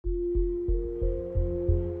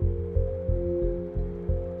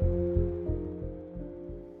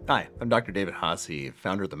Hi, I'm Dr. David Haase,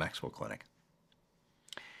 founder of the MaxWell Clinic.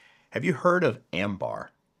 Have you heard of AMBAR?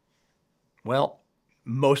 Well,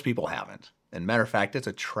 most people haven't. And matter of fact, it's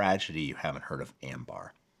a tragedy you haven't heard of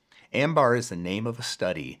AMBAR. AMBAR is the name of a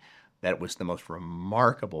study that was the most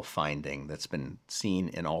remarkable finding that's been seen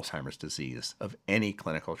in Alzheimer's disease of any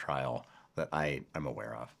clinical trial that I am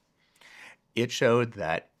aware of. It showed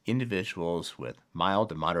that individuals with mild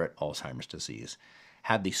to moderate Alzheimer's disease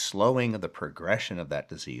had the slowing of the progression of that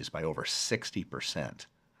disease by over 60%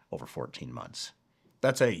 over 14 months.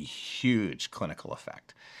 That's a huge clinical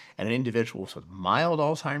effect. And individuals with mild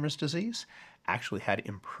Alzheimer's disease actually had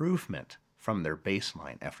improvement from their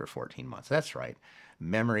baseline after 14 months. That's right,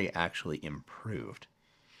 memory actually improved.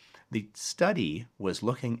 The study was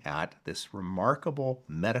looking at this remarkable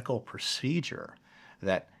medical procedure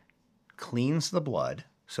that cleans the blood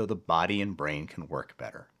so the body and brain can work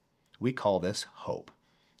better. We call this HOPE,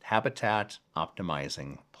 Habitat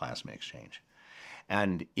Optimizing Plasma Exchange.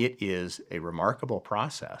 And it is a remarkable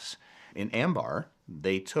process. In AMBAR,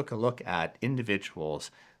 they took a look at individuals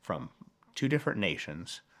from 2 different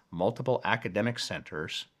nations, multiple academic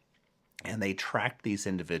centers, and they tracked these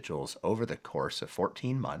individuals over the course of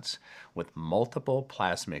 14 months with multiple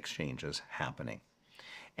plasma exchanges happening.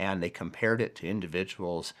 And they compared it to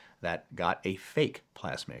individuals that got a fake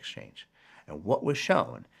plasma exchange. And what was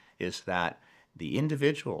shown is that the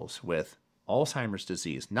individuals with Alzheimer's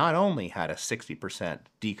disease not only had a 60%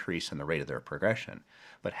 decrease in the rate of their progression,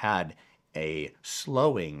 but had a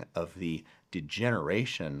slowing of the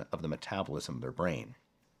degeneration of the metabolism of their brain.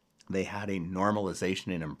 They had a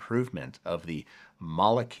normalization and improvement of the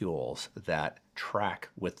molecules that track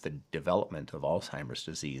with the development of Alzheimer's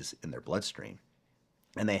disease in their bloodstream.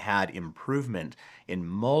 And they had improvement in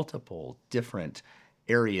multiple different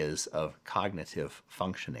areas of cognitive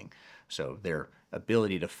functioning. So their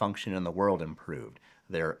ability to function in the world improved.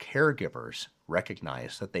 Their caregivers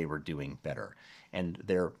recognized that they were doing better. And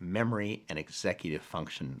their memory and executive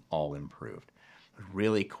function all improved.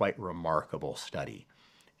 Really quite remarkable study.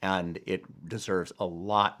 And it deserves a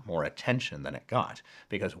lot more attention than it got.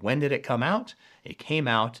 Because when did it come out? It came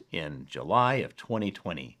out in July of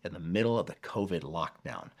 2020, in the middle of the COVID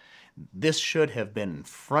lockdown. This should have been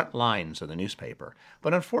front lines of the newspaper.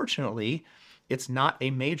 But unfortunately, it's not a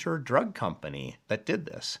major drug company that did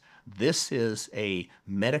this. This is a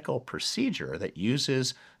medical procedure that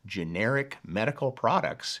uses generic medical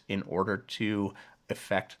products in order to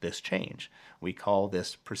effect this change. We call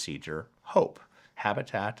this procedure HOPE,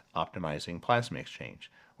 Habitat Optimizing Plasma Exchange,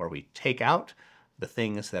 where we take out the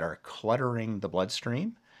things that are cluttering the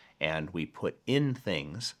bloodstream and we put in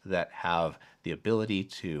things that have the ability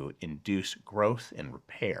to induce growth and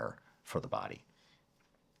repair for the body.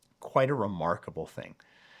 Quite a remarkable thing.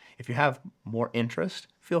 If you have more interest,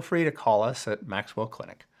 feel free to call us at MaxWell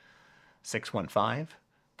Clinic,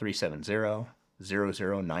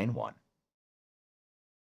 615-370-0091.